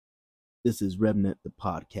This is Remnant the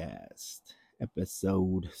Podcast,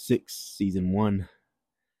 episode 6, season 1.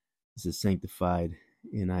 This is Sanctified,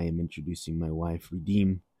 and I am introducing my wife,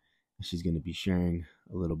 Redeem. She's going to be sharing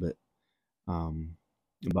a little bit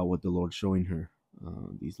about what the Lord's showing her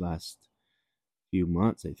these last few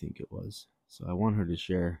months, I think it was. So I want her to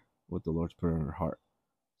share what the Lord's put on her heart.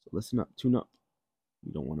 So listen up, tune up.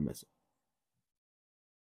 You don't want to miss it.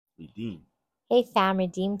 Redeem. Hey fam,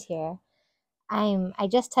 Redeemed here. I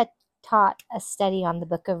just taught a study on the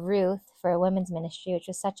book of Ruth for a women's ministry, which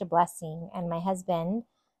was such a blessing. And my husband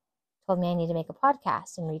told me I need to make a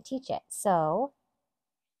podcast and reteach it. So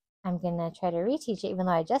I'm going to try to reteach it, even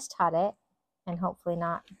though I just taught it, and hopefully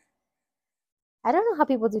not. I don't know how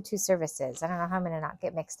people do 2 services. I don't know how I'm going to not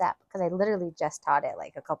get mixed up, because I literally just taught it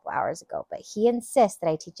like a couple hours ago. But he insists that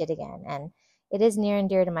I teach it again. And it is near and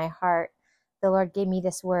dear to my heart. The Lord gave me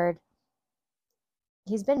this word.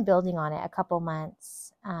 He's been building on it a couple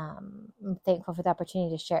months. I'm thankful for the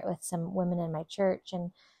opportunity to share it with some women in my church.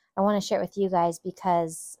 And I want to share it with you guys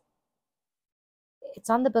because it's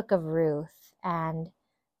on the book of Ruth. And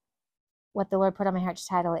what the Lord put on my heart to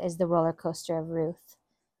title is The Rollercoaster of Ruth.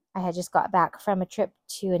 I had just got back from a trip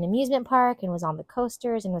to an amusement park and was on the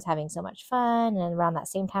coasters and was having so much fun. And around that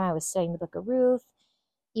same time, I was studying the book of Ruth.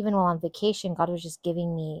 Even while on vacation, God was just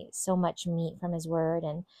giving me so much meat from his word.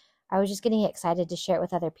 And I was just getting excited to share it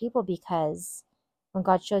with other people, because when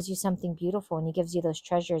God shows you something beautiful and he gives you those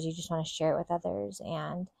treasures, you just want to share it with others.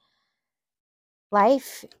 And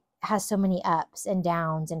life has so many ups and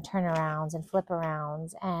downs and turnarounds and flip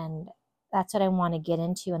arounds. And that's what I want to get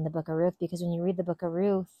into in the book of Ruth, because when you read the book of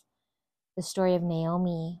Ruth, the story of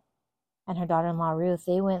Naomi and her daughter-in-law Ruth,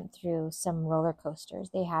 they went through some roller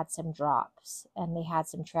coasters. They had some drops, and they had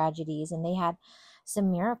some tragedies, and they had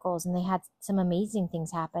some miracles, and they had some amazing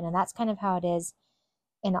things happen. And that's kind of how it is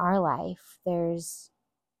in our life. There's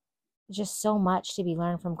just so much to be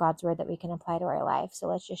learned from God's word that we can apply to our life. So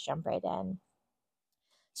let's just jump right in.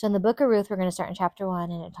 So in the book of Ruth, we're going to start in chapter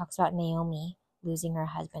 1, and it talks about Naomi losing her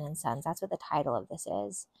husband and sons. That's what the title of this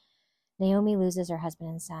is. Naomi loses her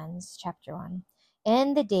husband and sons, chapter 1.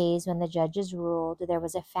 In the days when the judges ruled, there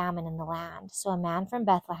was a famine in the land. So a man from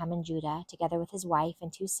Bethlehem in Judah, together with his wife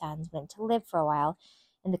and 2 sons, went to live for a while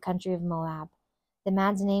in the country of Moab. The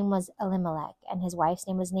man's name was Elimelech, and his wife's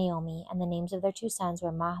name was Naomi, and the names of their 2 sons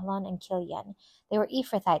were Mahlon and Kilion. They were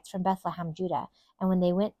Ephrathites from Bethlehem, Judah, and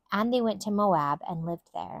they went to Moab and lived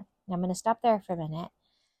there. Now I'm going to stop there for a minute.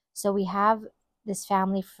 So we have this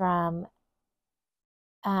family from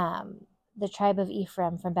the tribe of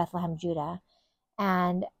Ephraim from Bethlehem, Judah.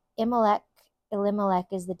 And Elimelech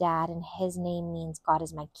is the dad, and his name means God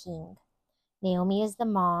is my king. Naomi is the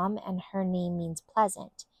mom, and her name means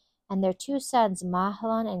pleasant. And their 2 sons,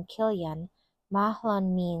 Mahlon and Kilion.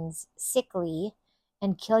 Mahlon means sickly,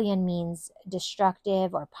 and Kilion means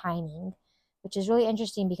destructive or pining, which is really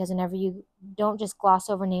interesting, because whenever you don't just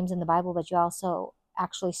gloss over names in the Bible, but you also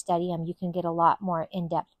actually study them, you can get a lot more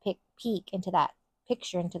in-depth peek into that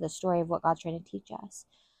picture, into the story of what God's trying to teach us.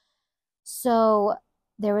 So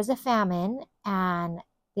there was a famine, and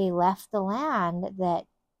they left the land that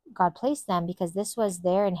God placed them, because this was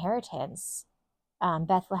their inheritance.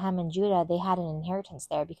 Bethlehem and Judah, they had an inheritance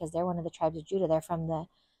there, because they're one of the tribes of Judah. They're from the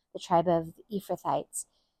tribe of Ephrathites.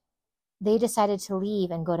 They decided to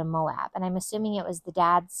leave and go to Moab. And I'm assuming it was the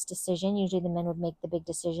dad's decision. Usually the men would make the big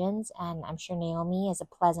decisions. And I'm sure Naomi, as a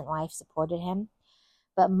pleasant wife, supported him.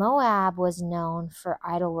 But Moab was known for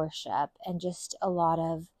idol worship and just a lot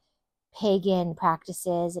of pagan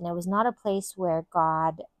practices, and it was not a place where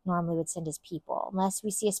God normally would send his people. Unless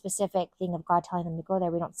we see a specific thing of God telling them to go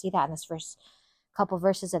there, we don't see that in this first couple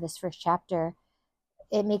verses of this first chapter.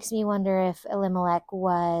 It makes me wonder if Elimelech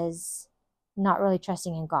was not really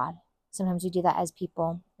trusting in God. Sometimes we do that as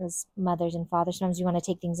people, as mothers and fathers. Sometimes we want to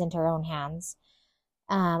take things into our own hands.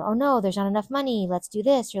 Oh no, there's not enough money. Let's do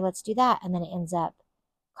this or let's do that. And then it ends up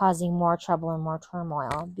causing more trouble and more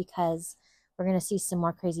turmoil, because we're going to see some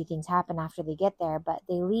more crazy things happen after they get there. But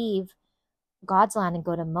they leave God's land and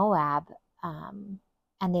go to Moab, and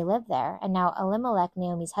they live there. And now Elimelech,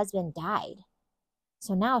 Naomi's husband, died.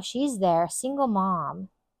 So now she's there, a single mom,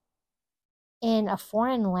 in a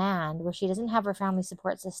foreign land where she doesn't have her family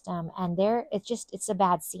support system. And it's a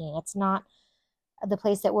bad scene. It's not the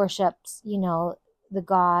place that worships, the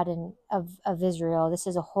God of Israel. This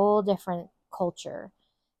is a whole different culture.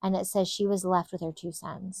 And it says she was left with her 2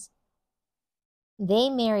 sons.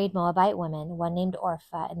 They married Moabite women, one named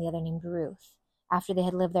Orpah and the other named Ruth, after they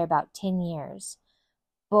had lived there about 10 years.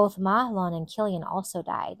 Both Mahlon and Kilion also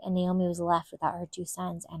died, and Naomi was left without her 2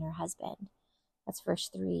 sons and her husband. That's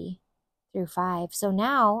verse 3 through 5. So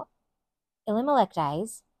now Elimelech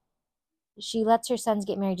dies, She lets her sons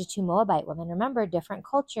get married to two Moabite women. Remember, different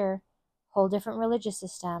culture, whole different religious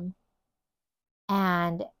system.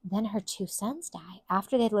 And then her two sons die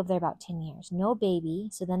after they'd lived there about 10 years. No baby.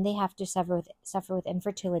 So then they have to suffer with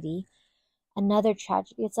infertility. Another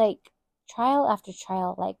tragedy. It's like trial after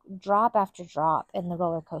trial, like drop after drop in the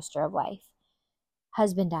roller coaster of life.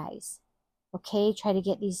 Husband dies. Okay, try to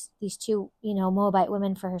get these two, Moabite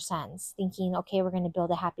women for her sons, thinking, okay, we're going to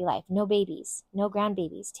build a happy life. No babies, no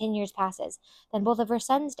grandbabies. 10 years passes. Then both of her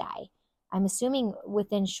sons die. I'm assuming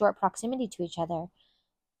within short proximity to each other.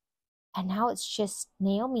 And now it's just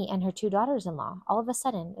Naomi and her two daughters-in-law. All of a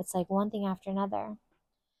sudden, it's like one thing after another.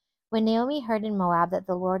 When Naomi heard in Moab that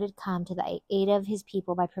the Lord had come to the aid of his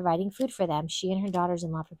people by providing food for them, she and her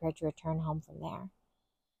daughters-in-law prepared to return home from there.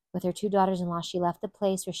 With her two daughters-in-law, she left the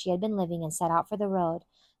place where she had been living and set out for the road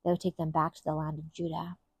that would take them back to the land of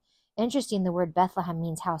Judah. Interesting, the word Bethlehem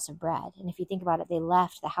means house of bread. And if you think about it, they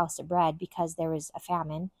left the house of bread because there was a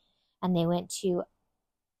famine, and they went to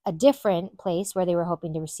a different place where they were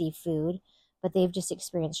hoping to receive food, but they've just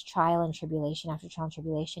experienced trial and tribulation after trial and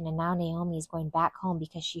tribulation. And now Naomi is going back home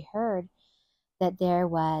because she heard that there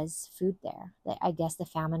was food there, that I guess the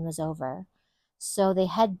famine was over. So they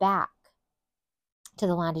head back to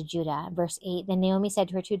the land of Judah. Verse 8, then Naomi said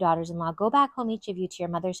to her two daughters-in-law, go back home, each of you, to your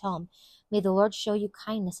mother's home. May the Lord show you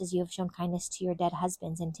kindness as you have shown kindness to your dead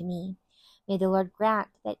husbands and to me. May the Lord grant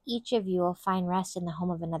that each of you will find rest in the home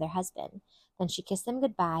of another husband. Then she kissed them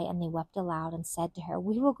goodbye, and they wept aloud and said to her,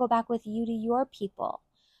 we will go back with you to your people.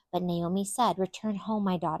 But Naomi said, return home,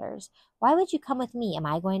 my daughters. Why would you come with me? Am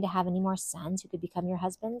I going to have any more sons who could become your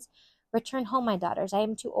husbands? Return home, my daughters. I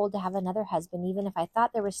am too old to have another husband, even if I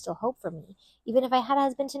thought there was still hope for me. Even if I had a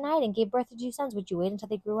husband tonight and gave birth to two sons, would you wait until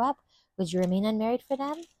they grew up? Would you remain unmarried for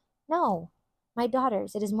them? No. My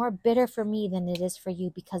daughters, it is more bitter for me than it is for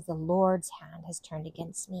you, because the Lord's hand has turned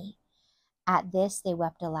against me. At this, they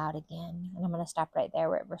wept aloud again. And I'm going to stop right there.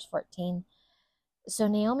 We're at verse 14. So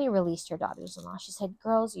Naomi released her daughters-in-law. She said,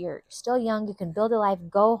 girls, you're still young. You can build a life.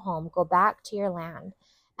 Go home. Go back to your land.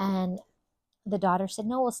 And the daughter said,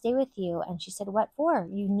 no, we'll stay with you. And she said, what for?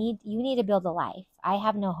 You need to build a life. I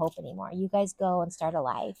have no hope anymore. You guys go and start a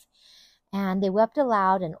life. And they wept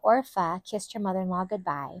aloud, and Orpah kissed her mother-in-law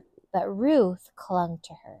goodbye. But Ruth clung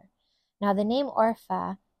to her. Now the name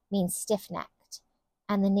Orpah means stiff-necked,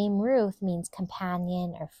 and the name Ruth means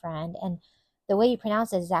companion or friend. And the way you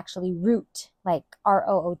pronounce it is actually root, like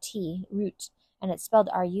R-O-O-T, root. And it's spelled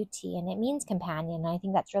R-U-T, and it means companion. And I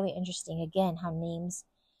think that's really interesting, again, how names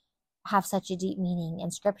have such a deep meaning in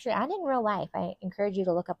scripture and in real life. I encourage you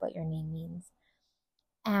to look up what your name means.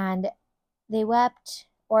 And they wept.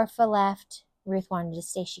 Orpah left. Ruth wanted to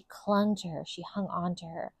stay. She clung to her. She hung on to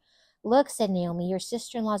her. Look, said Naomi, your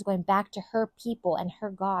sister-in-law is going back to her people and her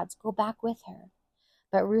gods. Go back with her.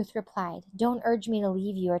 But Ruth replied, don't urge me to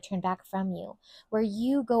leave you or turn back from you. Where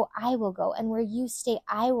you go, I will go, and where you stay,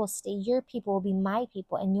 I will stay. Your people will be my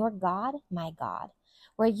people, and your God, my God.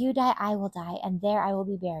 Where you die, I will die, and there I will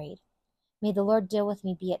be buried. May the Lord deal with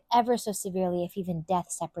me, be it ever so severely, if even death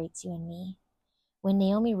separates you and me. When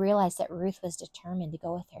Naomi realized that Ruth was determined to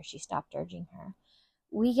go with her, she stopped urging her.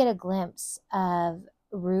 We get a glimpse of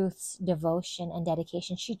Ruth's devotion and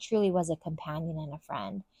dedication. She truly was a companion and a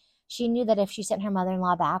friend. She knew that if she sent her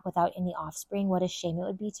mother-in-law back without any offspring, what a shame it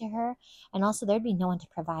would be to her. And also there'd be no one to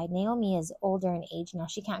provide. Naomi is older in age now.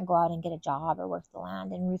 She can't go out and get a job or work the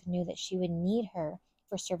land. And Ruth knew that she would need her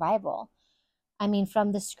for survival. I mean,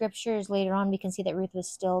 from the scriptures later on, we can see that Ruth was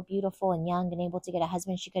still beautiful and young and able to get a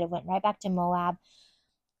husband. She could have went right back to Moab,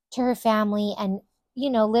 to her family, and,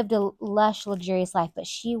 lived a lush, luxurious life, but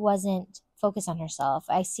she wasn't focused on herself.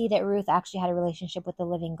 I see that Ruth actually had a relationship with the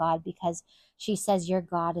living God, because she says, your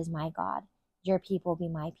God is my God. Your people be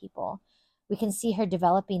my people. We can see her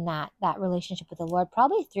developing that relationship with the Lord,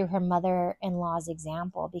 probably through her mother-in-law's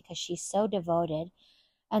example, because she's so devoted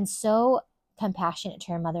and so compassionate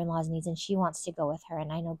to her mother-in-law's needs, and she wants to go with her,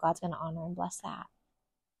 and I know God's going to honor and bless that.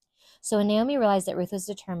 So when Naomi realized that Ruth was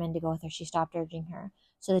determined to go with her, she stopped urging her.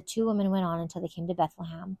 So the two women went on until they came to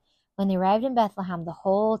Bethlehem. When they arrived in Bethlehem, the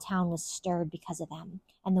whole town was stirred because of them,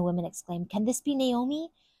 and the women exclaimed, can this be Naomi?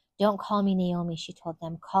 Don't call me Naomi, she told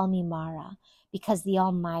them. Call me Mara, because the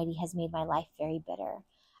Almighty has made my life very bitter.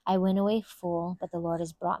 I went away full, but the Lord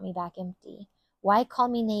has brought me back empty. Why call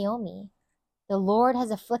me Naomi? The Lord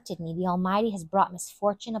has afflicted me. The Almighty has brought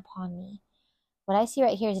misfortune upon me. What I see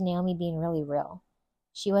right here is Naomi being really real.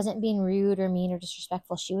 She wasn't being rude or mean or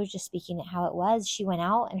disrespectful. She was just speaking it how it was. She went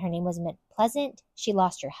out and her name wasn't pleasant. She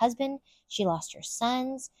lost her husband. She lost her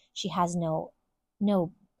sons. She has no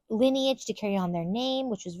lineage to carry on their name,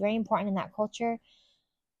 which was very important in that culture.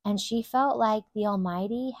 And she felt like the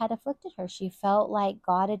Almighty had afflicted her. She felt like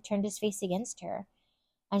God had turned his face against her.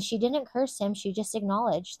 And she didn't curse him. She just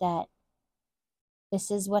acknowledged that this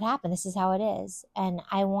is what happened. This is how it is. And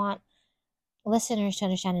I want listeners to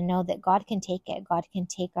understand and know that God can take it. God can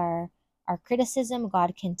take our criticism.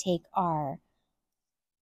 God can take our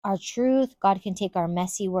truth. God can take our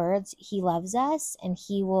messy words. He loves us, and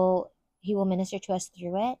he will minister to us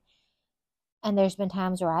through it. And there's been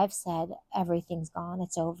times where I've said, everything's gone.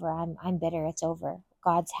 It's over. I'm bitter. It's over.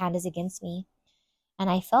 God's hand is against me. And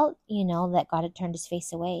I felt, that God had turned his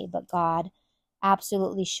face away, but God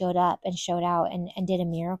absolutely showed up and showed out and did a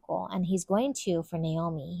miracle. And he's going to for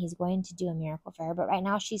Naomi. He's going to do a miracle for her. But right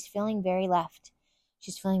now she's feeling very left.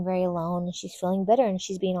 She's feeling very alone, and she's feeling bitter, and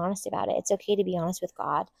she's being honest about it. It's okay to be honest with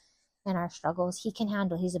God in our struggles. He can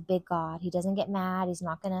handle. He's a big God. He doesn't get mad. He's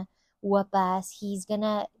not going to whoop us. He's going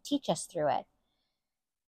to teach us through it.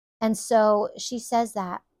 And so she says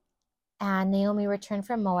that. And Naomi returned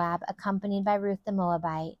from Moab, accompanied by Ruth the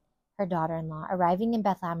Moabite, her daughter-in-law, arriving in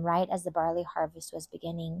Bethlehem right as the barley harvest was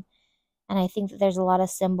beginning. And I think that there's a lot of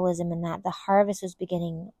symbolism in that. The harvest was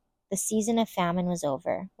beginning. The season of famine was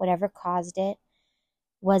over. Whatever caused it.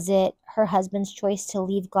 Was it her husband's choice to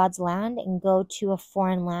leave God's land and go to a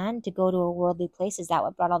foreign land, to go to a worldly place? Is that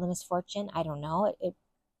what brought all the misfortune? I don't know. It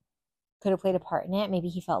could have played a part in it. Maybe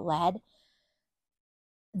he felt led.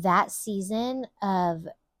 That season of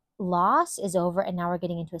loss is over, and now we're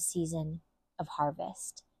getting into a season of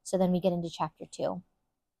harvest. So then we get into chapter 2.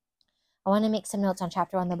 I want to make some notes on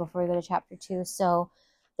chapter 1 though before we go to chapter 2. So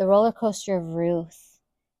the roller coaster of Ruth,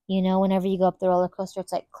 whenever you go up the roller coaster,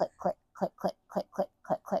 it's like click, click, click, click, click, click,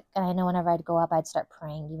 click, click. And I know whenever I'd go up, I'd start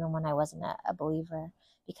praying, even when I wasn't a believer,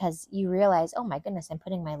 because you realize, oh my goodness, I'm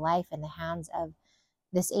putting my life in the hands of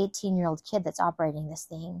this 18-year-old kid that's operating this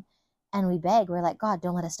thing. And we beg, we're like, God,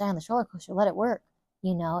 don't let us die on this roller coaster. Let it work,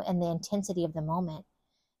 and the intensity of the moment.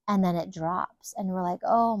 And then it drops, and we're like,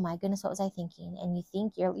 oh my goodness, what was I thinking? And you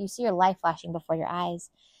think you see your life flashing before your eyes.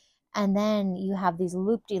 And then you have these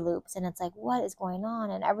loop-de-loops, and it's like, what is going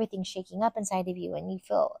on? And everything's shaking up inside of you, and you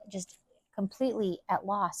feel just completely at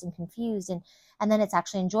loss and confused. And then it's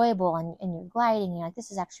actually enjoyable, and you're gliding. You're like,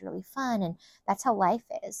 this is actually really fun. And that's how life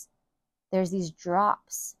is. There's these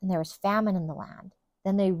drops, and there was famine in the land.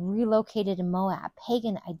 Then they relocated in Moab,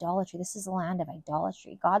 pagan idolatry. This is a land of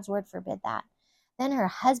idolatry. God's word forbid that. Then her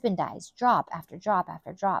husband dies, drop after drop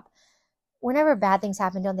after drop. Whenever bad things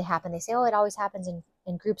happen, don't they happen? They say, oh, it always happens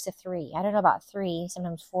in groups of 3. I don't know about 3,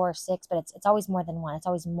 sometimes 4 or 6, but it's always more than one. It's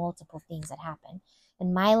always multiple things that happen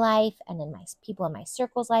in my life and in my people in my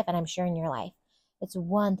circle's life, and I'm sure in your life. It's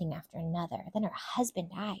one thing after another. Then her husband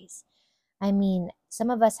dies. I mean, some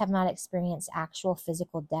of us have not experienced actual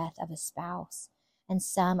physical death of a spouse, and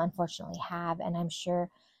some unfortunately have, and I'm sure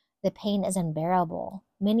the pain is unbearable.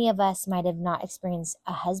 Many of us might have not experienced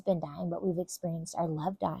a husband dying, but we've experienced our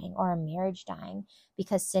love dying or our marriage dying,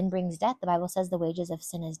 because sin brings death. The Bible says the wages of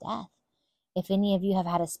sin is death. If any of you have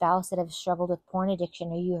had a spouse that have struggled with porn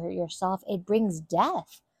addiction, or you hurt yourself, it brings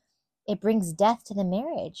death. It brings death to the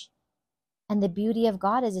marriage. And the beauty of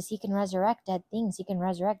God is he can resurrect dead things. He can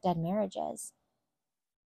resurrect dead marriages.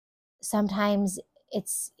 Sometimes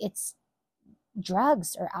it's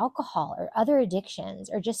drugs or alcohol or other addictions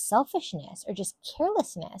or just selfishness or just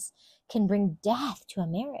carelessness can bring death to a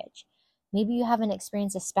marriage. Maybe you haven't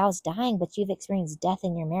experienced a spouse dying, but you've experienced death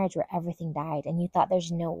in your marriage where everything died and you thought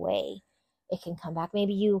there's no way it can come back.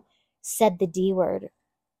 Maybe you said the D word,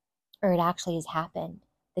 or it actually has happened.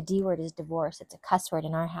 The D word is divorce. It's a cuss word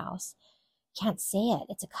in our house. You can't say it.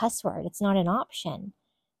 It's a cuss word. It's not an option,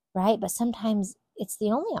 right? But sometimes it's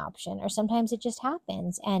the only option, or sometimes it just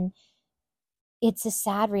happens. And it's a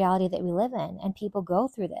sad reality that we live in, and people go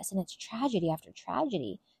through this, and it's tragedy after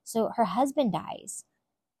tragedy. So her husband dies,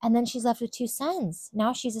 and then she's left with 2 sons.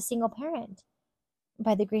 Now she's a single parent.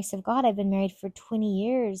 By the grace of God, I've been married for 20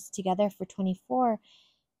 years, together for 24.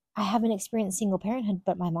 I haven't experienced single parenthood,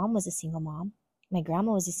 but my mom was a single mom. My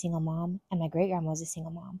grandma was a single mom, and my great-grandma was a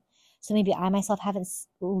single mom. So maybe I myself haven't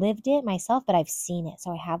lived it myself, but I've seen it.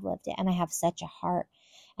 So I have lived it, and I have such a heart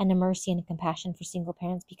and a mercy and a compassion for single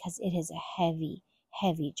parents, because it is a heavy,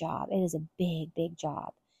 heavy job. It is a big, big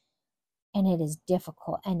job. And it is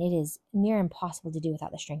difficult, and it is near impossible to do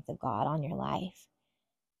without the strength of God on your life.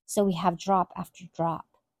 So we have drop after drop.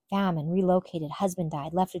 Famine, relocated, husband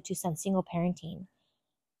died, left with 2 sons, single parenting.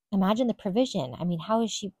 Imagine the provision. I mean, how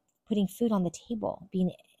is she putting food on the table,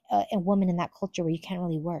 being a woman in that culture where you can't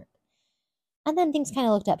really work? And then things kind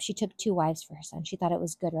of looked up. She took 2 wives for her son. She thought it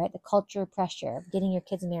was good, right? The culture pressure of getting your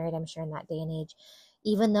kids married, I'm sure, in that day and age,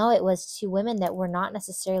 even though it was 2 women that were not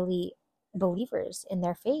necessarily believers in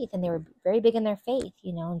their faith, and they were very big in their faith,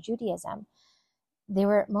 in Judaism. They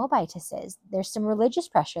were Moabitesses. There's some religious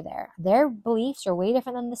pressure there. Their beliefs are way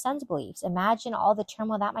different than the son's beliefs. Imagine all the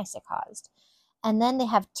turmoil that might have caused. And then they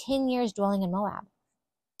have 10 years dwelling in Moab.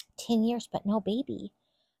 10 years, but no baby.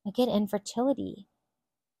 Again, infertility.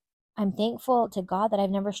 I'm thankful to God that I've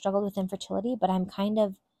never struggled with infertility, but I'm kind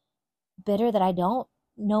of bitter that I don't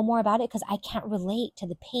know more about it because I can't relate to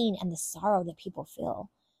the pain and the sorrow that people feel.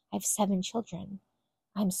 I have 7 children.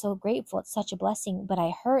 I'm so grateful. It's such a blessing, but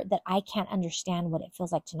I hurt that I can't understand what it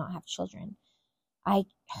feels like to not have children. I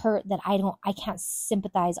hurt that I can't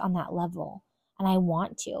sympathize on that level, and I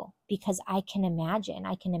want to, because I can imagine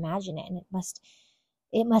it, and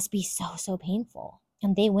it must be so, so painful.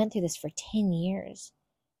 And they went through this for 10 years.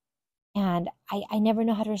 And I never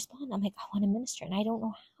know how to respond. I'm like, I want to minister, and I don't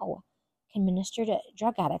know how. I can minister to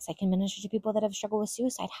drug addicts. I can minister to people that have struggled with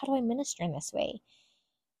suicide. How do I minister in this way?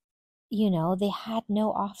 They had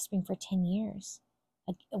no offspring for 10 years.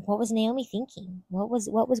 Like, what was Naomi thinking? What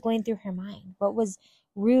was going through her mind? What was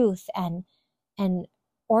Ruth and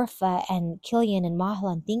Orpha and Killian and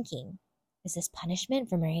Mahlon thinking? Is this punishment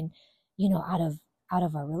for marrying, out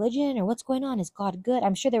of our religion, or what's going on? Is God good?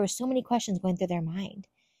 I'm sure there were so many questions going through their mind.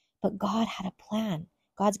 But God had a plan.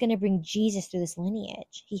 God's going to bring Jesus through this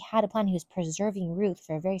lineage. He had a plan. He was preserving Ruth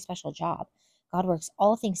for a very special job. God works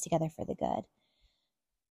all things together for the good.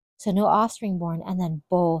 So no offspring born, and then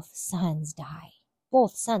both sons die.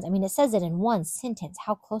 Both sons. I mean, it says it in one sentence.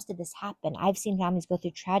 How close did this happen? I've seen families go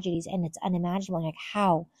through tragedies, and it's unimaginable. Like,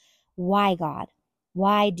 how? Why, God?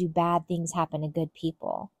 Why do bad things happen to good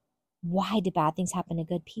people? Why do bad things happen to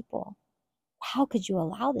good people? How could you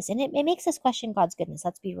allow this? And it makes us question God's goodness.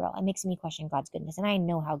 Let's be real. It makes me question God's goodness. And I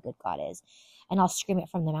know how good God is. And I'll scream it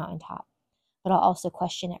from the mountaintop. But I'll also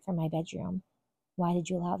question it from my bedroom. Why did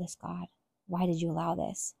you allow this, God? Why did you allow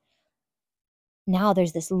this? Now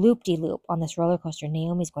there's this loop-de-loop on this roller coaster.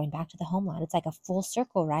 Naomi's going back to the homeland. It's like a full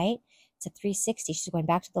circle, right? It's a 360. She's going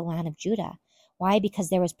back to the land of Judah. Why? Because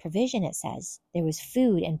there was provision, it says. There was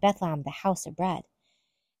food in Bethlehem, the house of bread.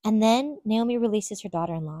 And then Naomi releases her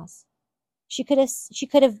daughter-in-laws. She could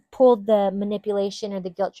have pulled the manipulation or the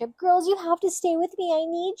guilt trip. Girls, you have to stay with me. I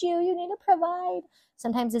need you. You need to provide.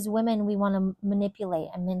 Sometimes as women, we want to manipulate,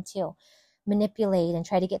 and men too. Manipulate and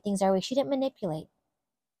try to get things our way. She didn't manipulate.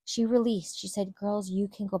 She released. She said, girls, you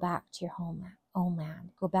can go back to your homeland.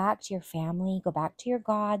 Go back to your family. Go back to your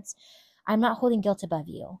gods. I'm not holding guilt above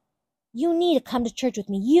you. You need to come to church with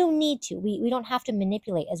me. You need to. We don't have to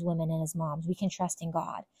manipulate as women and as moms. We can trust in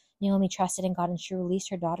God. Naomi trusted in God, and she released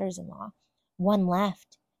her daughters-in-law. One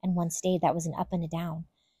left and one stayed. That was an up and a down.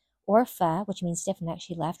 Orpha, which means stiff-necked,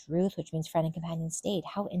 she left. Ruth, which means friend and companion, stayed.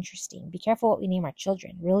 How interesting. Be careful what we name our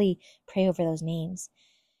children. Really pray over those names.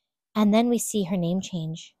 And then we see her name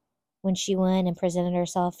change when she went and presented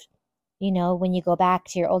herself. When you go back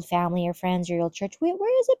to your old family or friends or your old church, where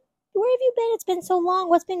is it? Where have you been? It's been so long.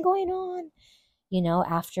 What's been going on?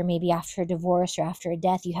 After a divorce or after a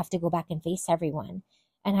death, you have to go back and face everyone.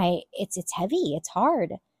 And it's heavy. It's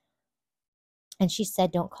hard. And she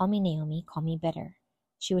said, don't call me Naomi, call me bitter.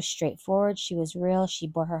 She was straightforward. She was real. She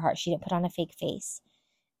bore her heart. She didn't put on a fake face.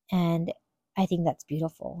 And I think that's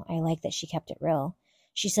beautiful. I like that she kept it real.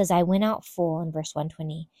 She says, I went out full in verse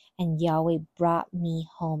 120, and Yahweh brought me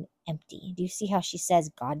home empty. Do you see how she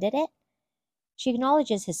says God did it? She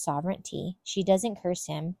acknowledges his sovereignty. She doesn't curse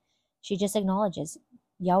him. She just acknowledges,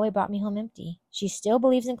 Yahweh brought me home empty. She still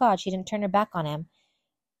believes in God. She didn't turn her back on him.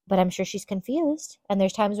 But I'm sure she's confused. And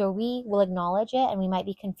there's times where we will acknowledge it and we might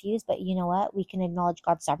be confused, but you know what? We can acknowledge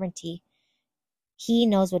God's sovereignty. He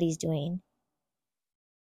knows what he's doing.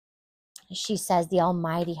 She says, the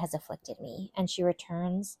Almighty has afflicted me. And she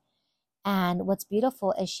returns. And what's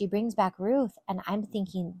beautiful is she brings back Ruth. And I'm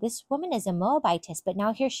thinking, this woman is a Moabitess, but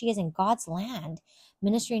now here she is in God's land,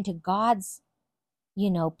 ministering to God's,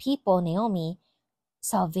 people, Naomi.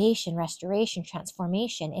 Salvation, restoration,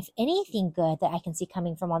 transformation. If anything good that I can see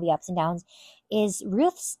coming from all the ups and downs is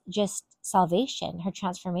Ruth's just salvation, her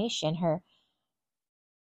transformation,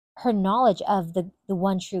 her knowledge of the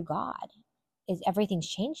one true God. Is everything's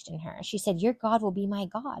changed in her. She said, your God will be my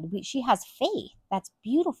God. She has faith. That's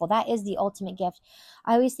beautiful. That is the ultimate gift.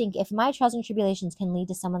 I always think if my trials and tribulations can lead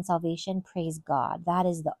to someone's salvation, praise God. That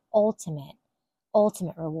is the ultimate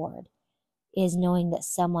reward. Is knowing that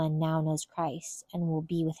someone now knows Christ and will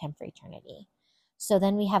be with him for eternity. So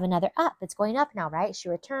then we have another up. It's going up now, right? She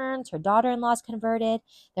returns. Her daughter-in-law is converted.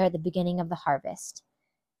 They're at the beginning of the harvest.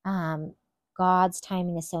 God's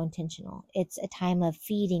timing is so intentional. It's a time of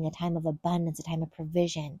feeding, a time of abundance, a time of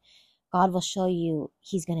provision. God will show you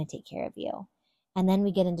he's going to take care of you. And then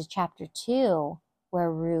we get into chapter 2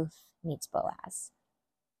 where Ruth meets Boaz.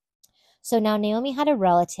 So now Naomi had a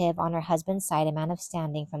relative on her husband's side, a man of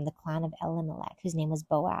standing from the clan of Elimelech, whose name was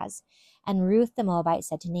Boaz. And Ruth the Moabite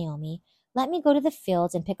said to Naomi, "Let me go to the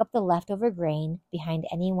fields and pick up the leftover grain behind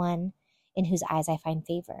anyone in whose eyes I find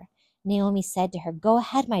favor." Naomi said to her, "Go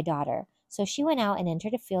ahead, my daughter." So she went out and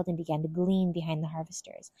entered a field and began to glean behind the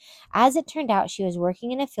harvesters. As it turned out, she was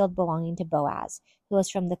working in a field belonging to Boaz, who was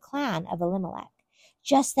from the clan of Elimelech.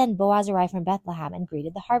 Just then Boaz arrived from Bethlehem and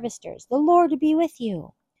greeted the harvesters. "The Lord be with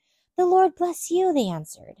you." "The Lord bless you," they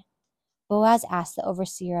answered. Boaz asked the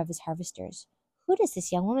overseer of his harvesters, "Who does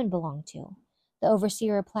this young woman belong to?" The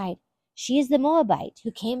overseer replied, "She is the Moabite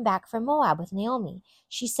who came back from Moab with Naomi.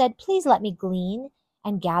 She said, 'Please let me glean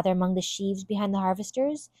and gather among the sheaves behind the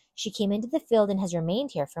harvesters.' She came into the field and has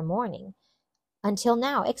remained here from morning until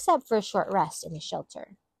now, except for a short rest in the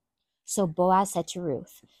shelter." So Boaz said to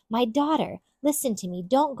Ruth, "My daughter, listen to me.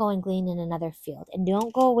 Don't go and glean in another field, and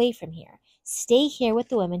don't go away from here. Stay here with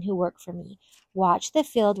the women who work for me. Watch the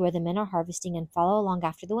field where the men are harvesting and follow along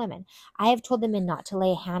after the women. I have told the men not to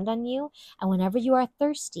lay a hand on you, and whenever you are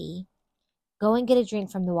thirsty, go and get a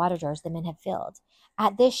drink from the water jars the men have filled."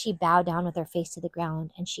 At this she bowed down with her face to the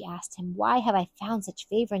ground, and she asked him, "Why have I found such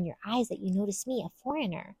favor in your eyes that you notice me, a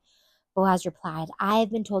foreigner?" Boaz replied, "I have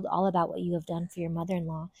been told all about what you have done for your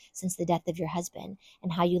mother-in-law since the death of your husband,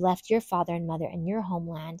 and how you left your father and mother and your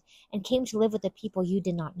homeland and came to live with a people you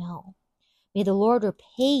did not know. May the Lord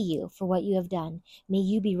repay you for what you have done. May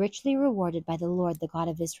you be richly rewarded by the Lord, the God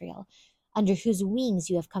of Israel, under whose wings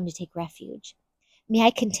you have come to take refuge." "May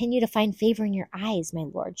I continue to find favor in your eyes, my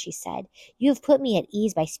lord," she said. "You have put me at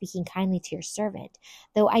ease by speaking kindly to your servant,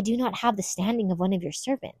 though I do not have the standing of one of your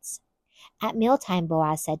servants." At mealtime,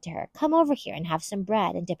 Boaz said to her, "Come over here and have some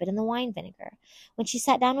bread and dip it in the wine vinegar." When she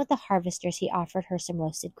sat down with the harvesters, he offered her some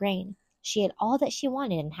roasted grain. She ate all that she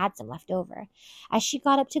wanted and had some left over. As she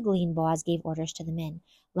got up to glean, Boaz gave orders to the men.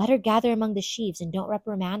 "Let her gather among the sheaves and don't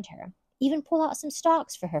reprimand her. Even pull out some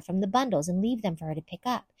stalks for her from the bundles and leave them for her to pick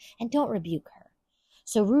up, and don't rebuke her."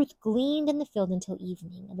 So Ruth gleaned in the field until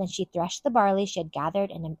evening, and then she threshed the barley she had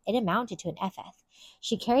gathered, and it amounted to an ephah.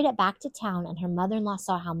 She carried it back to town, and her mother-in-law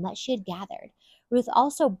saw how much she had gathered. Ruth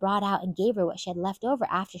also brought out and gave her what she had left over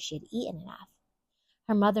after she had eaten enough.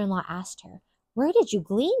 Her mother-in-law asked her, "Where did you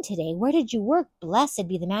glean today? Where did you work? Blessed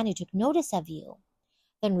be the man who took notice of you."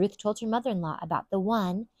 Then Ruth told her mother-in-law about the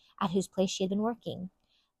one at whose place she had been working.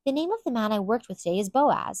 "The name of the man I worked with today is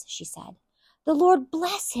Boaz," she said. "The Lord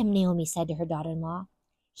bless him," Naomi said to her daughter-in-law.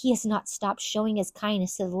 "He has not stopped showing his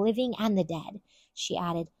kindness to the living and the dead." She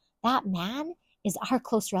added, "That man is our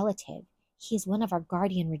close relative. He is one of our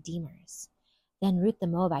guardian redeemers." Then Ruth the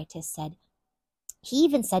Moabitess said, "He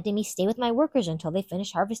even said to me, 'Stay with my workers until they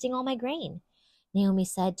finish harvesting all my grain.'" Naomi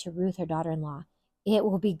said to Ruth, her daughter-in-law, "It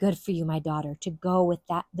will be good for you, my daughter, to go with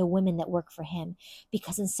the women that work for him,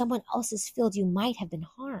 because in someone else's field you might have been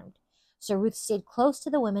harmed." So Ruth stayed close to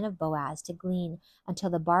the women of Boaz to glean until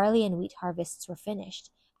the barley and wheat harvests were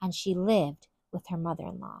finished, and she lived with her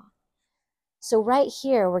mother-in-law. So right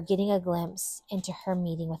here, we're getting a glimpse into her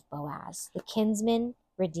meeting with Boaz, the kinsman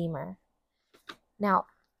redeemer. Now,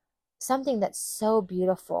 something that's so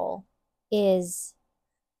beautiful is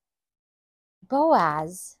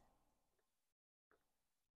Boaz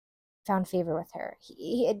found favor with her.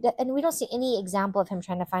 And we don't see any example of him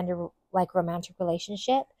trying to find a romantic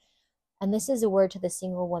relationship. And this is a word to the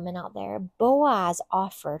single woman out there. Boaz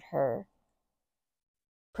offered her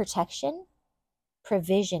protection,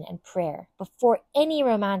 provision, and prayer before any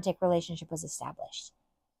romantic relationship was established.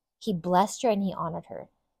 He blessed her and he honored her.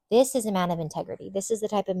 This is a man of integrity. This is the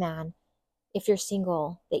type of man, if you're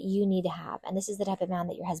single, that you need to have. And this is the type of man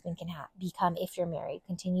that your husband can become if you're married.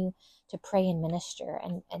 Continue to pray and minister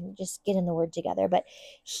and just get in the word together. But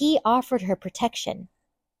he offered her protection,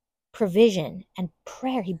 provision, and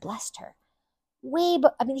prayer. He blessed her.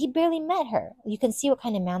 He barely met her. You can see what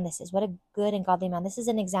kind of man this is. What a good and godly man. This is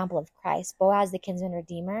an example of Christ. Boaz, the kinsman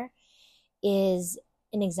redeemer, is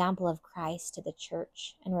an example of Christ to the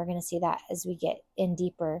church. And we're going to see that as we get in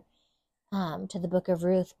deeper to the book of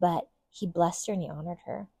Ruth. But he blessed her and he honored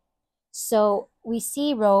her. So we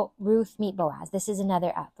see Ruth meet Boaz. This is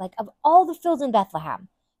another up. Like, of all the fields in Bethlehem,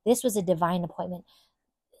 this was a divine appointment.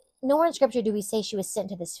 Nowhere in scripture do we say she was sent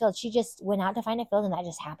to this field. She just went out to find a field, and that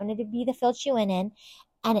just happened to be the field she went in.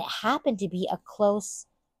 And it happened to be a close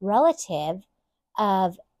relative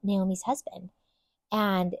of Naomi's husband.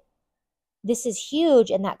 And this is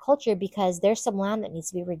huge in that culture because there's some land that needs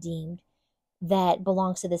to be redeemed that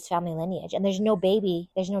belongs to this family lineage. And there's no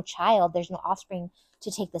baby, there's no child, there's no offspring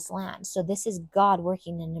to take this land. So this is God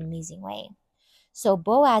working in an amazing way. So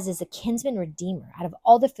Boaz is a kinsman redeemer out of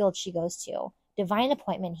all the fields she goes to. divine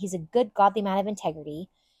appointment. He's a good, godly man of integrity.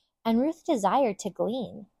 And Ruth desired to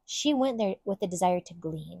glean. She went there with the desire to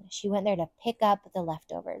glean. She went there to pick up the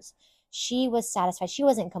leftovers. She was satisfied. She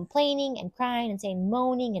wasn't complaining and crying and saying,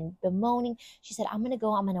 moaning and bemoaning. She said, I'm going to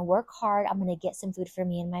go. I'm going to work hard. I'm going to get some food for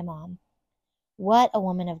me and my mom. What a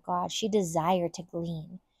woman of God. She desired to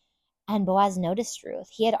glean. And Boaz noticed Ruth.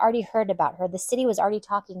 He had already heard about her. The city was already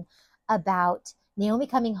talking about Naomi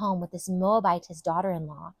coming home with this Moabite, his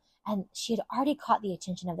daughter-in-law. And she had already caught the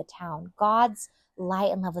attention of the town. God's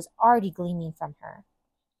light and love was already gleaming from her.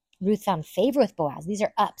 Ruth found favor with Boaz. These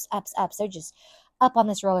are ups, ups, ups. They're just up on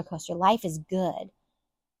this roller coaster. Life is good.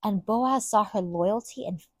 And Boaz saw her loyalty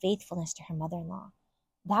and faithfulness to her mother-in-law.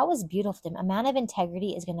 That was beautiful to him. A man of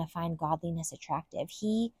integrity is going to find godliness attractive.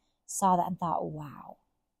 He saw that and thought, wow,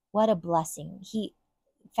 what a blessing. He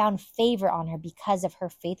found favor on her because of her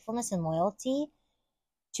faithfulness and loyalty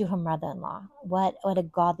to her mother-in-law. What a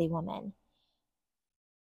godly woman.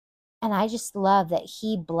 And I just love that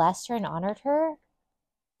he blessed her and honored her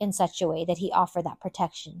in such a way that he offered that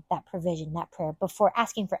protection, that provision, that prayer before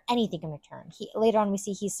asking for anything in return. Later on we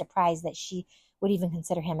see he's surprised that she would even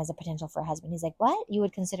consider him as a potential for a husband. He's like, what? You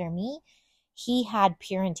would consider me? He had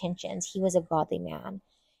pure intentions. He was a godly man.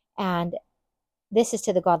 And this is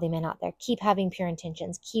to the godly men out there. Keep having pure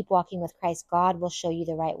intentions. Keep walking with Christ. God will show you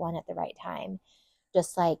the right one at the right time.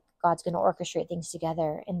 Just like God's going to orchestrate things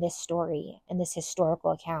together in this story, in this historical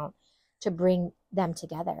account, to bring them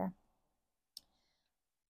together.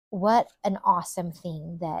 What an awesome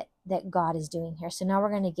thing that God is doing here. So now we're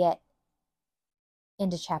going to get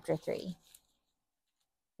into chapter 3,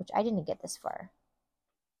 which I didn't get this far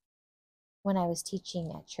when I was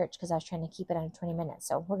teaching at church because I was trying to keep it under 20 minutes.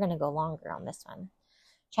 So we're going to go longer on this one.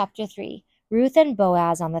 Chapter 3, Ruth and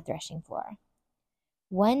Boaz on the threshing floor.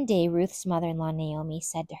 One day, Ruth's mother-in-law, Naomi,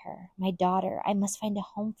 said to her, my daughter, I must find a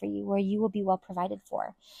home for you where you will be well provided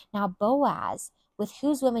for. Now, Boaz, with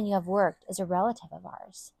whose women you have worked, is a relative of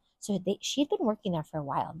ours. So she had been working there for a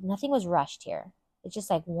while. Nothing was rushed here. It's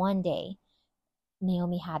just like one day,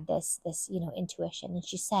 Naomi had this intuition. And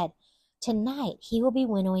she said, tonight he will be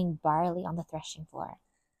winnowing barley on the threshing floor.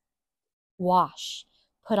 Wash,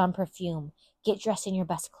 put on perfume, get dressed in your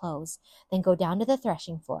best clothes, then go down to the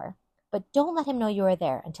threshing floor. But don't let him know you are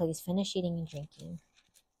there until he's finished eating and drinking.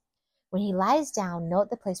 When he lies down,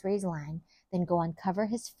 note the place where he's lying, then go uncover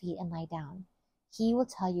his feet and lie down. He will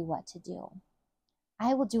tell you what to do.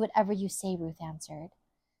 I will do whatever you say, Ruth answered.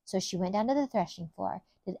 So she went down to the threshing floor,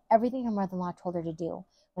 did everything her mother-in-law told her to do.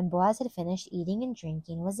 When Boaz had finished eating and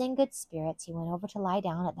drinking, was in good spirits, he went over to lie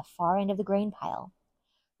down at the far end of the grain pile.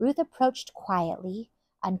 Ruth approached quietly,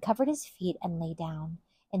 uncovered his feet, and lay down.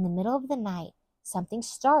 In the middle of the night, something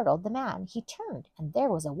startled the man. He turned, and there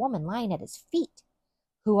was a woman lying at his feet.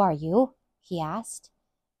 Who are you? He asked.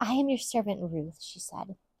 I am your servant Ruth, she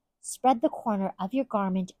said. Spread the corner of your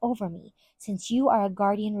garment over me, since you are a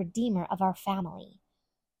guardian redeemer of our family.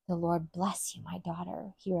 The Lord bless you, my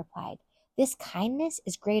daughter, he replied. This kindness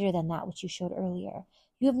is greater than that which you showed earlier.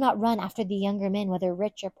 You have not run after the younger men, whether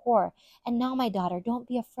rich or poor. And now, my daughter, don't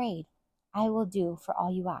be afraid. I will do for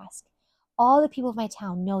all you ask. All the people of my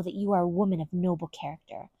town know that you are a woman of noble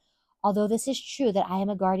character. Although this is true that I am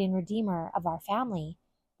a guardian redeemer of our family,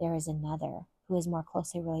 there is another who is more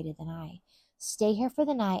closely related than I. Stay here for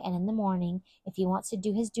the night, and in the morning, if he wants to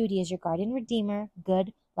do his duty as your guardian redeemer,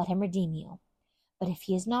 good, let him redeem you. But if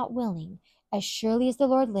he is not willing, as surely as the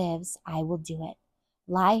Lord lives, I will do it.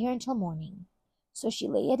 Lie here until morning. So she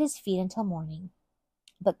lay at his feet until morning,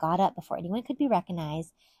 but got up before anyone could be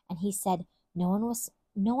recognized, and he said, No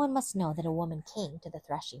one must know that a woman came to the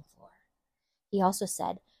threshing floor. He also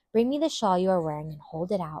said, Bring me the shawl you are wearing and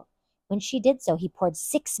hold it out. When she did so, he poured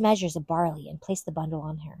 6 measures of barley and placed the bundle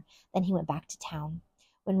on her. Then he went back to town.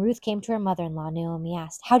 When Ruth came to her mother-in-law, Naomi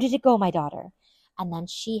asked, How did it go, my daughter? And then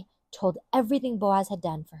she told everything Boaz had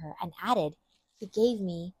done for her and added, He gave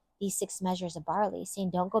me these 6 measures of barley, saying,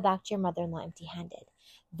 Don't go back to your mother-in-law empty-handed.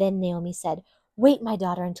 Then Naomi said, Wait, my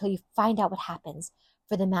daughter, until you find out what happens,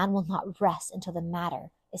 for the man will not rest until the matter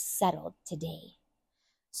is settled today.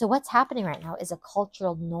 So what's happening right now is a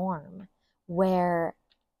cultural norm where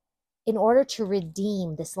in order to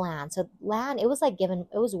redeem this land, so land, it was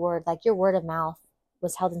word, like your word of mouth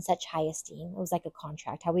was held in such high esteem. It was like a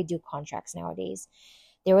contract, how we do contracts nowadays.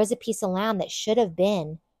 There was a piece of land that should have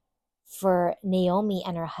been for Naomi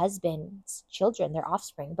and her husband's children, their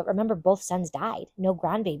offspring. But remember, both sons died. No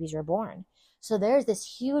grandbabies were born. So there's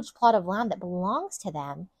this huge plot of land that belongs to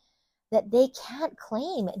them that they can't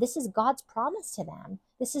claim. This is God's promise to them.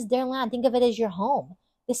 This is their land. Think of it as your home.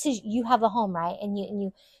 You have a home, right? And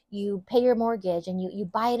you pay your mortgage and you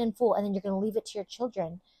buy it in full, and then you're going to leave it to your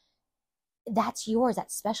children. that's yours,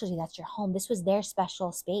 that's specialty, that's your home. This was their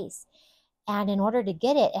special space. And in order to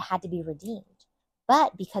get it, it had to be redeemed.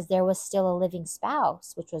 But because there was still a living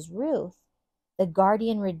spouse, which was Ruth, the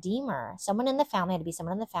guardian redeemer, someone in the family, had to be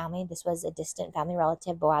someone in the family. This was a distant family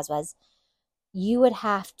relative, Boaz was. You would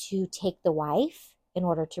have to take the wife in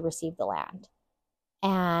order to receive the land.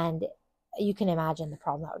 And you can imagine the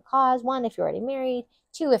problem that would cause. One, if you're already married.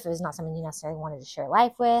 Two, if it was not something you necessarily wanted to share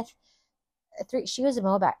life with. Three, she was a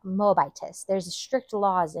Moabitess. There's strict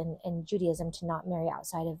laws in Judaism to not marry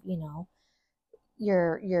outside of,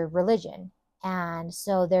 your religion. And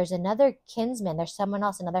so there's another kinsman, there's someone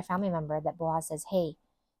else, another family member that Boaz says, hey,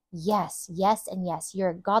 yes, yes, and yes,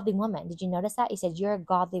 you're a godly woman. Did you notice that? He says, you're a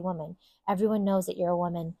godly woman. Everyone knows that you're a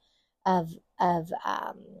woman of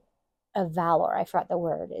valor. I forgot the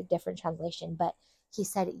word, a different translation, but he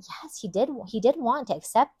said, yes, he did want to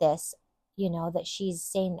accept this, that she's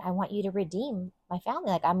saying, I want you to redeem my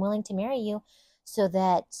family. Like, I'm willing to marry you so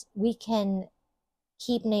that we can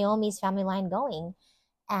keep Naomi's family line going.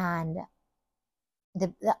 And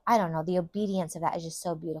I don't know, the obedience of that is just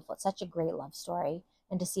so beautiful. It's such a great love story,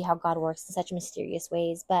 and to see how God works in such mysterious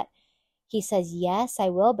ways. But he says, yes, I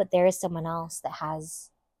will, but there is someone else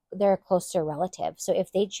they're a closer relative. So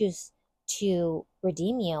if they choose to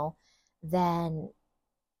redeem you, then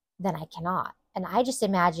I cannot. And I just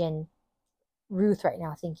imagine Ruth right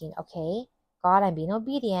now thinking, okay, God, I'm being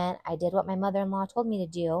obedient. I did what my mother-in-law told me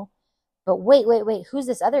to do. But wait, who's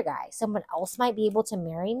this other guy? Someone else might be able to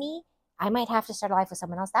marry me. I might have to start a life with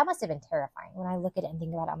someone else. That must have been terrifying. When I look at it and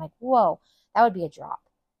think about it, I'm like, whoa, that would be a drop.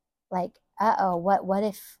 Like,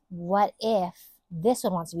 what if this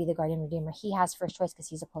one wants to be the guardian redeemer? He has first choice because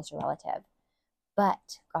he's a closer relative.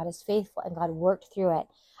 But God is faithful, and God worked through it.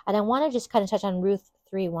 And I want to just kind of touch on Ruth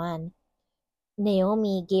 3:1.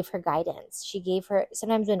 Naomi gave her guidance. She gave her,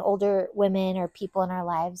 sometimes when older women or people in our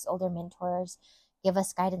lives, older mentors, give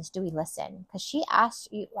us guidance, do we listen? Because she asked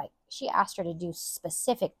her to do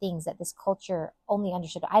specific things that this culture only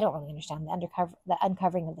understood. I don't really understand the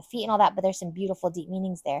uncovering of the feet and all that, but there's some beautiful deep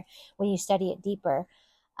meanings there when you study it deeper.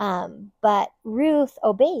 But Ruth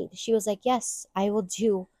obeyed. She was like, yes, I will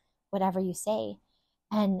do whatever you say.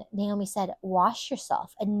 And Naomi said, wash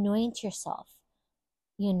yourself, anoint yourself,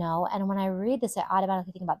 and when I read this, I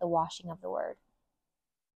automatically think about the washing of the word.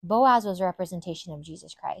 Boaz was a representation of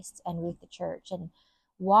Jesus Christ and Ruth the church, and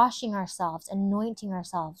washing ourselves, anointing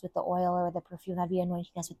ourselves with the oil or the perfume, that'd be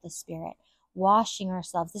anointing us with the Spirit. Washing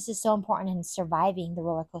ourselves. This is so important in surviving the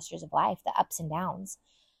roller coasters of life, the ups and downs.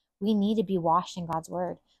 We need to be washed in God's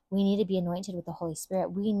word. We need to be anointed with the Holy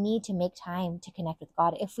Spirit. We need to make time to connect with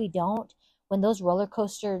God. If we don't, when those roller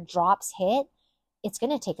coaster drops hit, it's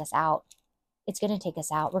going to take us out. It's going to take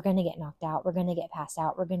us out. We're going to get knocked out. We're going to get passed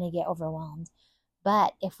out. We're going to get overwhelmed.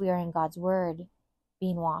 But if we are in God's word,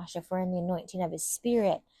 being washed, if we're in the anointing of his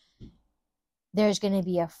Spirit, there's going to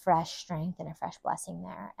be a fresh strength and a fresh blessing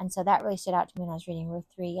there. And so that really stood out to me when I was reading Ruth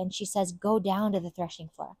 3. And she says, go down to the threshing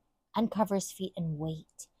floor, uncover his feet, and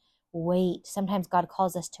wait. Wait. Sometimes God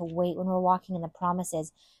calls us to wait when we're walking in the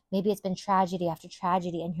promises. Maybe it's been tragedy after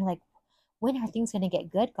tragedy, and you're like, when are things going to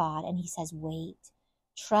get good, God? And he says, wait.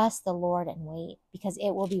 Trust the Lord and wait, because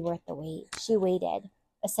it will be worth the wait. She waited.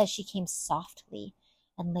 It says she came softly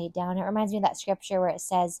and laid down. It reminds me of that scripture where it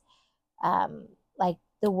says, like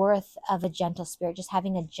the worth of a gentle spirit, just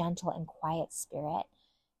having a gentle and quiet spirit.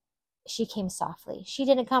 She came softly. She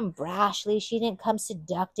didn't come brashly. She didn't come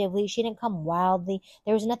seductively. She didn't come wildly.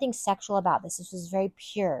 There was nothing sexual about this. This was very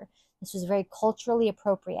pure. This was very culturally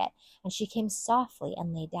appropriate. And she came softly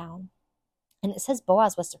and lay down. And it says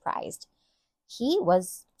Boaz was surprised. He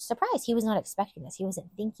was surprised. He was not expecting this. He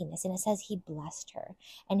wasn't thinking this. And it says he blessed her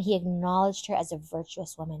and he acknowledged her as a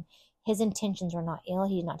virtuous woman. His intentions were not ill.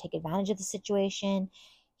 He did not take advantage of the situation.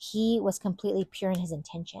 He was completely pure in his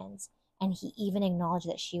intentions. And he even acknowledged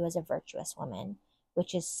that she was a virtuous woman,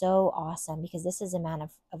 which is so awesome because this is a man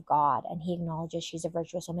of God, and he acknowledges she's a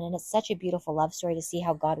virtuous woman. And it's such a beautiful love story to see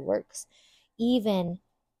how God works, even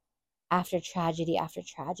after tragedy, after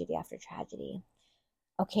tragedy, after tragedy.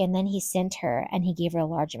 Okay, and then he sent her and he gave her a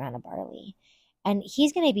large amount of barley. And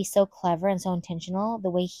he's going to be so clever and so intentional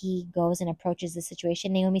the way he goes and approaches the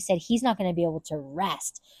situation. Naomi said he's not going to be able to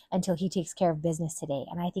rest until he takes care of business today.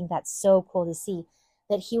 And I think that's so cool to see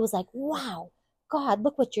that he was like, wow, God,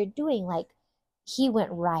 look what you're doing. Like he went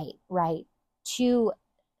right to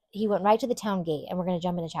the town gate, and we're going to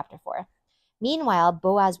jump into chapter 4. Meanwhile,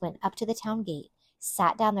 Boaz went up to the town gate,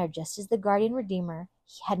 sat down there just as the guardian redeemer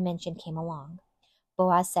he had mentioned came along.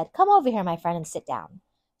 Boaz said, come over here, my friend, and sit down.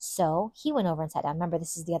 So he went over and sat down. Remember,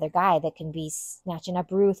 this is the other guy that can be snatching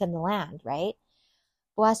up Ruth and the land, right?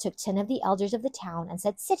 Boaz took 10 of the elders of the town and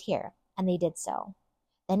said, sit here. And they did so.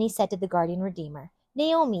 Then he said to the guardian redeemer,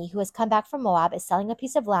 Naomi, who has come back from Moab, is selling a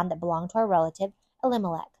piece of land that belonged to our relative,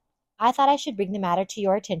 Elimelech. I thought I should bring the matter to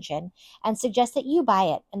your attention and suggest that you buy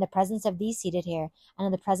it in the presence of these seated here and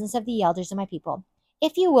in the presence of the elders of my people.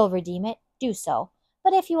 If you will redeem it, do so.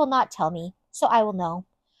 But if you will not, tell me, so I will know.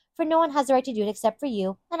 For no one has the right to do it except for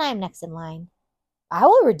you, and I am next in line. I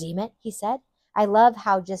will redeem it, he said. I love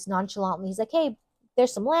how just nonchalantly he's like, hey,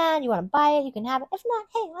 there's some land, you want to buy it, you can have it. If not,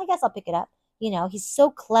 hey, I guess I'll pick it up. He's so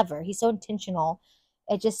clever. He's so intentional.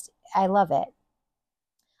 I love it.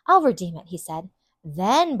 I'll redeem it, he said.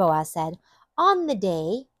 Then Boaz said, on the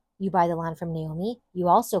day you buy the land from Naomi, you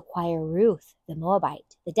also acquire Ruth, the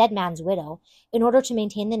Moabite, the dead man's widow, in order to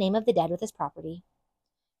maintain the name of the dead with his property.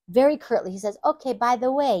 Very curtly, he says, okay, by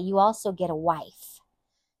the way, you also get a wife.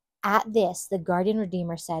 At this, the guardian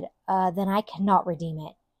redeemer said, then I cannot redeem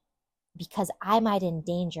it, because I might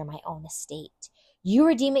endanger my own estate. You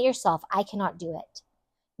redeem it yourself. I cannot do it.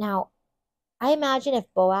 Now, I imagine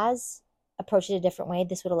if Boaz approached it a different way,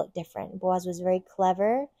 this would have looked different. Boaz was very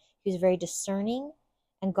clever. He was very discerning,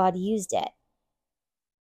 and God used it.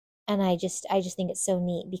 And I just think it's so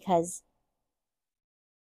neat, because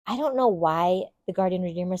I don't know why the guardian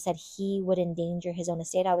redeemer said he would endanger his own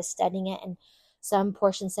estate. I was studying it, and some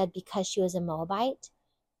portion said because she was a Moabite,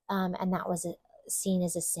 and that was seen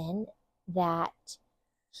as a sin, that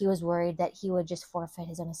he was worried that he would just forfeit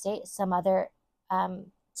his own estate. Some other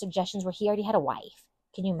suggestions were he already had a wife.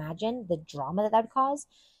 Can you imagine the drama that would cause?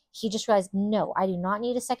 He just realized, no, I do not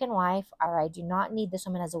need a second wife, or I do not need this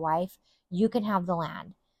woman as a wife. You can have the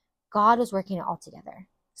land. God was working it all together.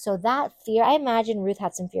 So that fear, I imagine Ruth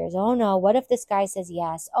had some fears. Oh no, what if this guy says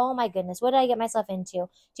yes? Oh my goodness, what did I get myself into? Do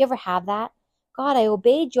you ever have that? God, I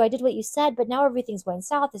obeyed you. I did what you said, but now everything's going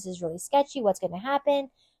south. This is really sketchy. What's going to happen?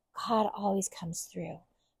 God always comes through.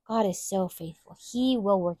 God is so faithful. He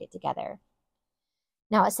will work it together.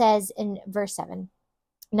 Now it says in verse 7,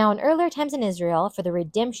 now in earlier times in Israel, for the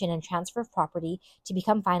redemption and transfer of property to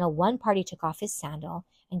become final, one party took off his sandal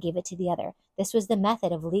and gave it to the other. This was the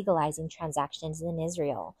method of legalizing transactions in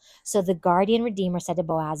Israel. So the guardian redeemer said to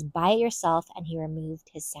Boaz, buy it yourself, and he removed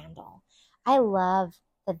his sandal. I love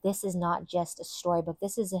that this is not just a storybook.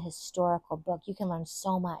 This is a historical book. You can learn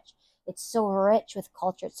so much. It's so rich with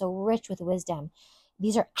culture. It's so rich with wisdom.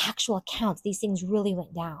 These are actual accounts. These things really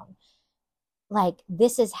went down. Like,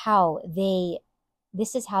 this is how they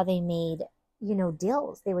made,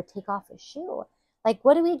 deals. They would take off a shoe. Like,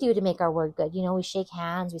 what do we do to make our word good? We shake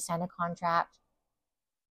hands, we sign a contract.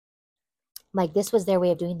 Like, this was their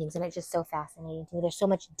way of doing things, and it's just so fascinating to me. There's so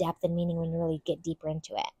much depth and meaning when you really get deeper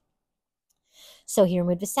into it. So he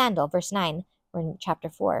removed his sandal. Verse 9, we're in chapter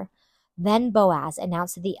 4. Then Boaz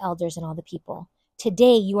announced to the elders and all the people,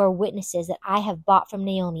 today you are witnesses that I have bought from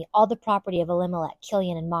Naomi all the property of Elimelech,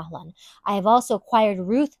 Kilion, and Mahlon. I have also acquired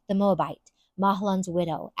Ruth the Moabite, Mahlon's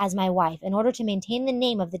widow, as my wife, in order to maintain the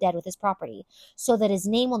name of the dead with his property, so that his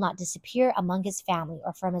name will not disappear among his family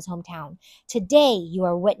or from his hometown. Today you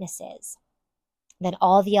are witnesses. Then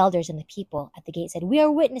all the elders and the people at the gate said, we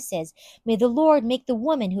are witnesses. May the Lord make the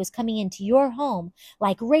woman who is coming into your home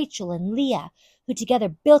like Rachel and Leah, who together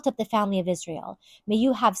built up the family of Israel. May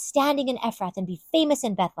you have standing in Ephrath and be famous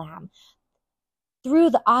in Bethlehem.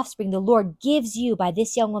 Through the offspring the Lord gives you by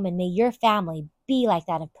this young woman, may your family be like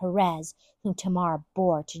that of Perez, whom Tamar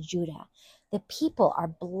bore to Judah. The people are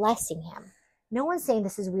blessing him. No one's saying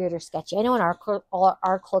this is weird or sketchy. I know in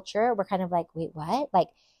our culture, we're kind of like, wait, what? Like,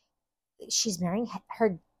 she's marrying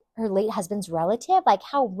her late husband's relative? Like,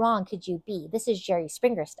 how wrong could you be? This is Jerry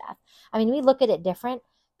Springer stuff. I mean, we look at it different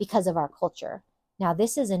because of our culture. Now,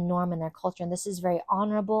 this is a norm in their culture, and this is very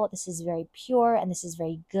honorable, this is very pure, and this is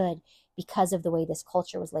very good because of the way this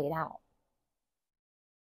culture was laid out.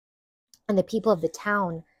 And the people of the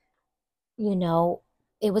town,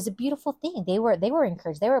 it was a beautiful thing. They were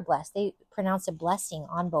encouraged. They were blessed. They pronounced a blessing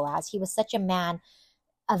on Boaz. He was such a man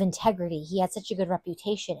of integrity. He had such a good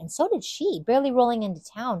reputation, and so did she, barely rolling into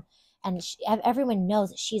town. And everyone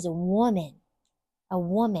knows that she's a woman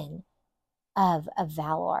of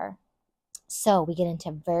valor. So we get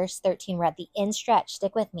into verse 13. We're at the end stretch.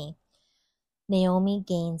 Stick with me. Naomi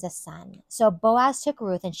gains a son. So Boaz took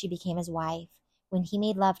Ruth, and she became his wife. When he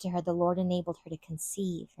made love to her, the Lord enabled her to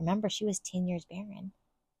conceive. Remember, she was 10 years barren,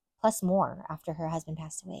 plus more after her husband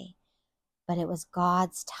passed away. But it was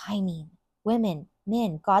God's timing. Women,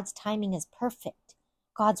 men, God's timing is perfect.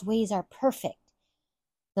 God's ways are perfect.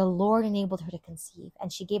 The Lord enabled her to conceive,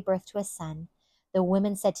 and she gave birth to a son. The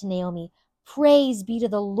women said to Naomi, praise be to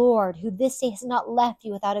the Lord, who this day has not left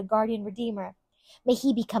you without a guardian redeemer. May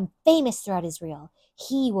he become famous throughout Israel.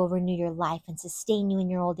 He will renew your life and sustain you in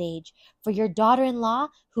your old age. For your daughter-in-law,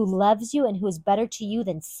 who loves you and who is better to you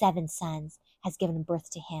than 7 sons, has given birth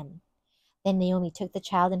to him." Then Naomi took the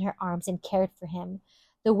child in her arms and cared for him.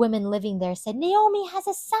 The women living there said, "Naomi has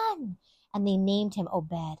a son." And they named him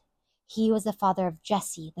Obed. He was the father of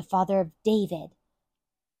Jesse, the father of David,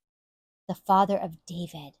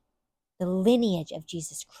 the lineage of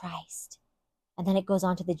Jesus Christ. And then it goes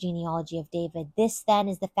on to the genealogy of David. This then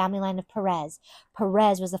is the family line of Perez.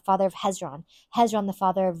 Perez was the father of Hezron. Hezron the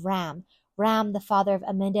father of Ram. Ram the father of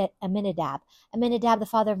Aminadab. Aminadab the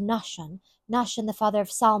father of Nahshon. Nahshon the father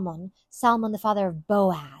of Salmon. Salmon the father of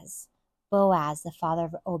Boaz. Boaz the father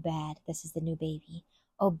of Obed. This is the new baby.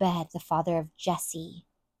 Obed the father of Jesse.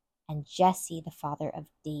 And Jesse the father of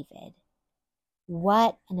David.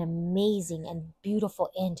 What an amazing and beautiful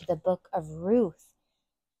end to the book of Ruth.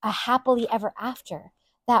 A happily ever after.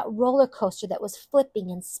 That roller coaster that was flipping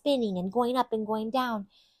and spinning and going up and going down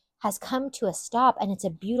has come to a stop, and it's a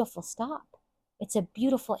beautiful stop. It's a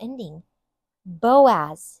beautiful ending.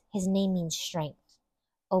 Boaz, his name means strength.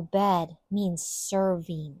 Obed means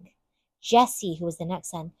serving. Jesse, who was the next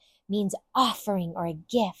son, means offering or a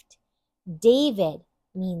gift. David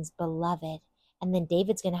means beloved. And then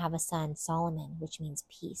David's going to have a son, Solomon, which means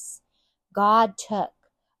peace. God took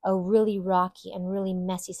a really rocky and really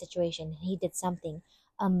messy situation, and he did something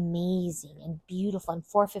amazing and beautiful. In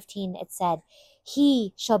 4:15 it said,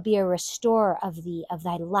 "He shall be a restorer of thee, of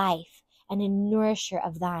thy life, and a nourisher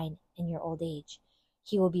of thine in your old age."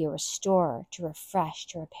 He will be a restorer, to refresh,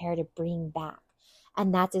 to repair, to bring back.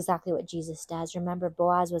 And that's exactly what Jesus does. Remember,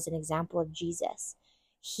 Boaz was an example of Jesus.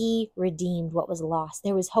 He redeemed what was lost.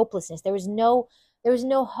 There was hopelessness. There was no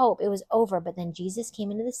hope. It was over. But then Jesus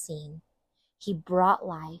came into the scene. He brought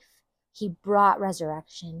life. He brought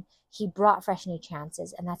resurrection. He brought fresh new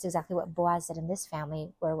chances. And that's exactly what Boaz did in this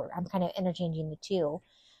family, where I'm kind of interchanging the two,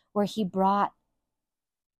 where he brought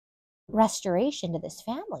restoration to this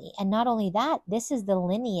family. And not only that, this is the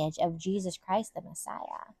lineage of Jesus Christ, the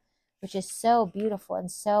Messiah, which is so beautiful.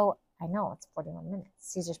 And so, I know it's 41 minutes.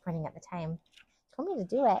 Caesar's pointing at the time. He told me to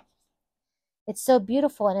do it. It's so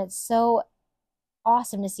beautiful, and it's so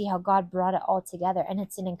awesome to see how God brought it all together. And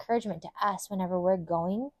it's an encouragement to us whenever we're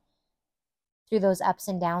going through those ups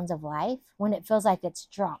and downs of life, when it feels like it's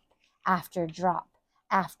drop after drop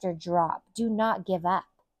after drop. Do not give up.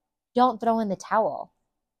 Don't throw in the towel.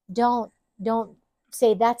 Don't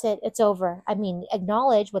say that's it, it's over. I mean,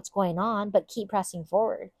 acknowledge what's going on, but keep pressing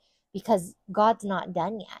forward, because God's not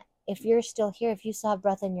done yet. If you're still here, if you still have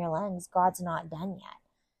breath in your lungs, God's not done yet.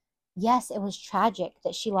 Yes, it was tragic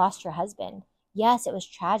that she lost her husband. Yes, it was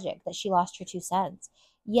tragic that she lost her 2 sons.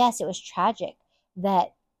 Yes, it was tragic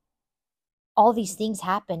that all these things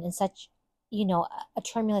happened in such, a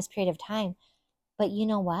tumultuous period of time. But you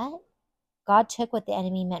know what? God took what the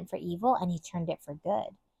enemy meant for evil and he turned it for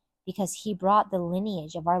good, because he brought the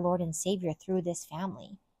lineage of our Lord and Savior through this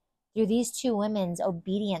family, through these 2 women's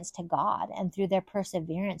obedience to God, and through their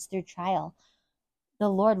perseverance through trial. The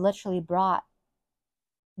Lord literally brought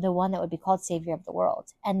the one that would be called Savior of the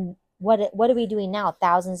world. And what are we doing now?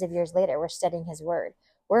 Thousands of years later, we're studying his word.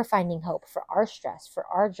 We're finding hope for our stress, for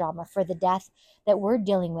our drama, for the death that we're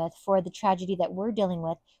dealing with, for the tragedy that we're dealing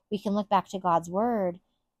with. We can look back to God's word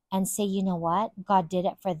and say, you know what? God did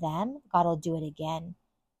it for them. God will do it again.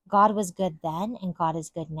 God was good then, and God is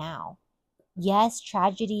good now. Yes,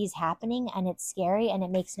 tragedy is happening, and it's scary, and it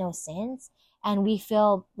makes no sense. And we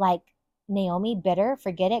feel like Naomi, bitter,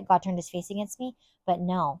 forget it, God turned his face against me. But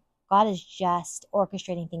no, God is just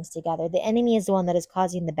orchestrating things together. The enemy is the one that is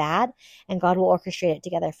causing the bad, and God will orchestrate it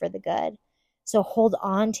together for the good. So hold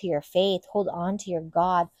on to your faith. Hold on to your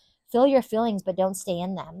God. Feel your feelings, but don't stay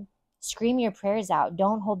in them. Scream your prayers out.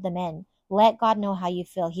 Don't hold them in. Let God know how you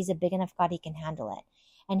feel. He's a big enough God. He can handle it.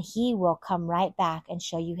 And he will come right back and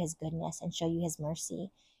show you his goodness and show you his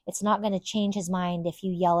mercy. It's not going to change his mind if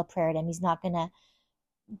you yell a prayer at him. He's not going to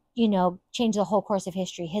change the whole course of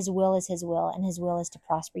history. His will is his will, and his will is to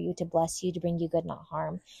prosper you, to bless you, to bring you good, not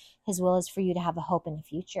harm. His will is for you to have a hope in the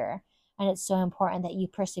future. And it's so important that you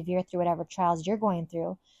persevere through whatever trials you're going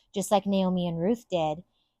through, just like Naomi and Ruth did,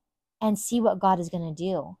 and see what God is going to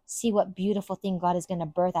do. See what beautiful thing God is going to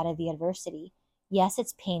birth out of the adversity. Yes,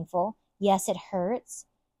 it's painful. Yes, it hurts.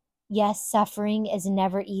 Yes, suffering is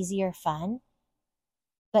never easy or fun.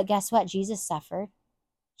 But guess what? Jesus suffered.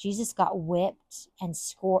 Jesus got whipped and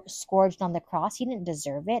scourged on the cross. He didn't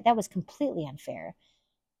deserve it. That was completely unfair.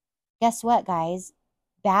 Guess what, guys?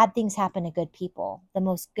 Bad things happen to good people. The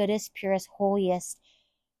most goodest, purest, holiest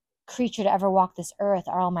creature to ever walk this earth,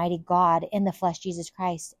 our Almighty God, in the flesh, Jesus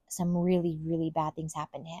Christ, some really, really bad things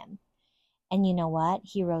happened to him. And you know what?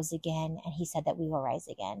 He rose again, and he said that we will rise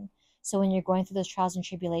again. So when you're going through those trials and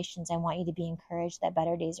tribulations, I want you to be encouraged that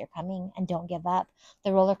better days are coming, and don't give up.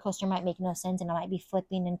 The roller coaster might make no sense, and it might be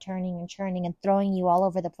flipping and turning and churning and throwing you all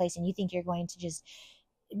over the place, and you think you're going to just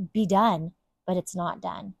be done, but it's not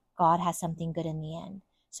done. God has something good in the end.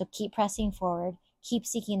 So keep pressing forward, keep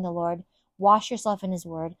seeking the Lord, wash yourself in his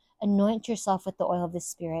word, anoint yourself with the oil of the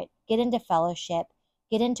Spirit, get into fellowship,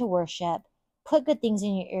 get into worship, put good things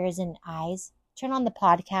in your ears and eyes, turn on the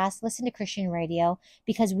podcast, listen to Christian radio,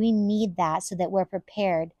 because we need that so that we're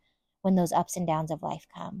prepared when those ups and downs of life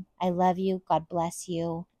come. I love you. God bless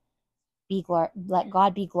you. Let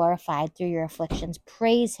God be glorified through your afflictions.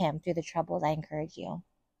 Praise him through the troubles. I encourage you.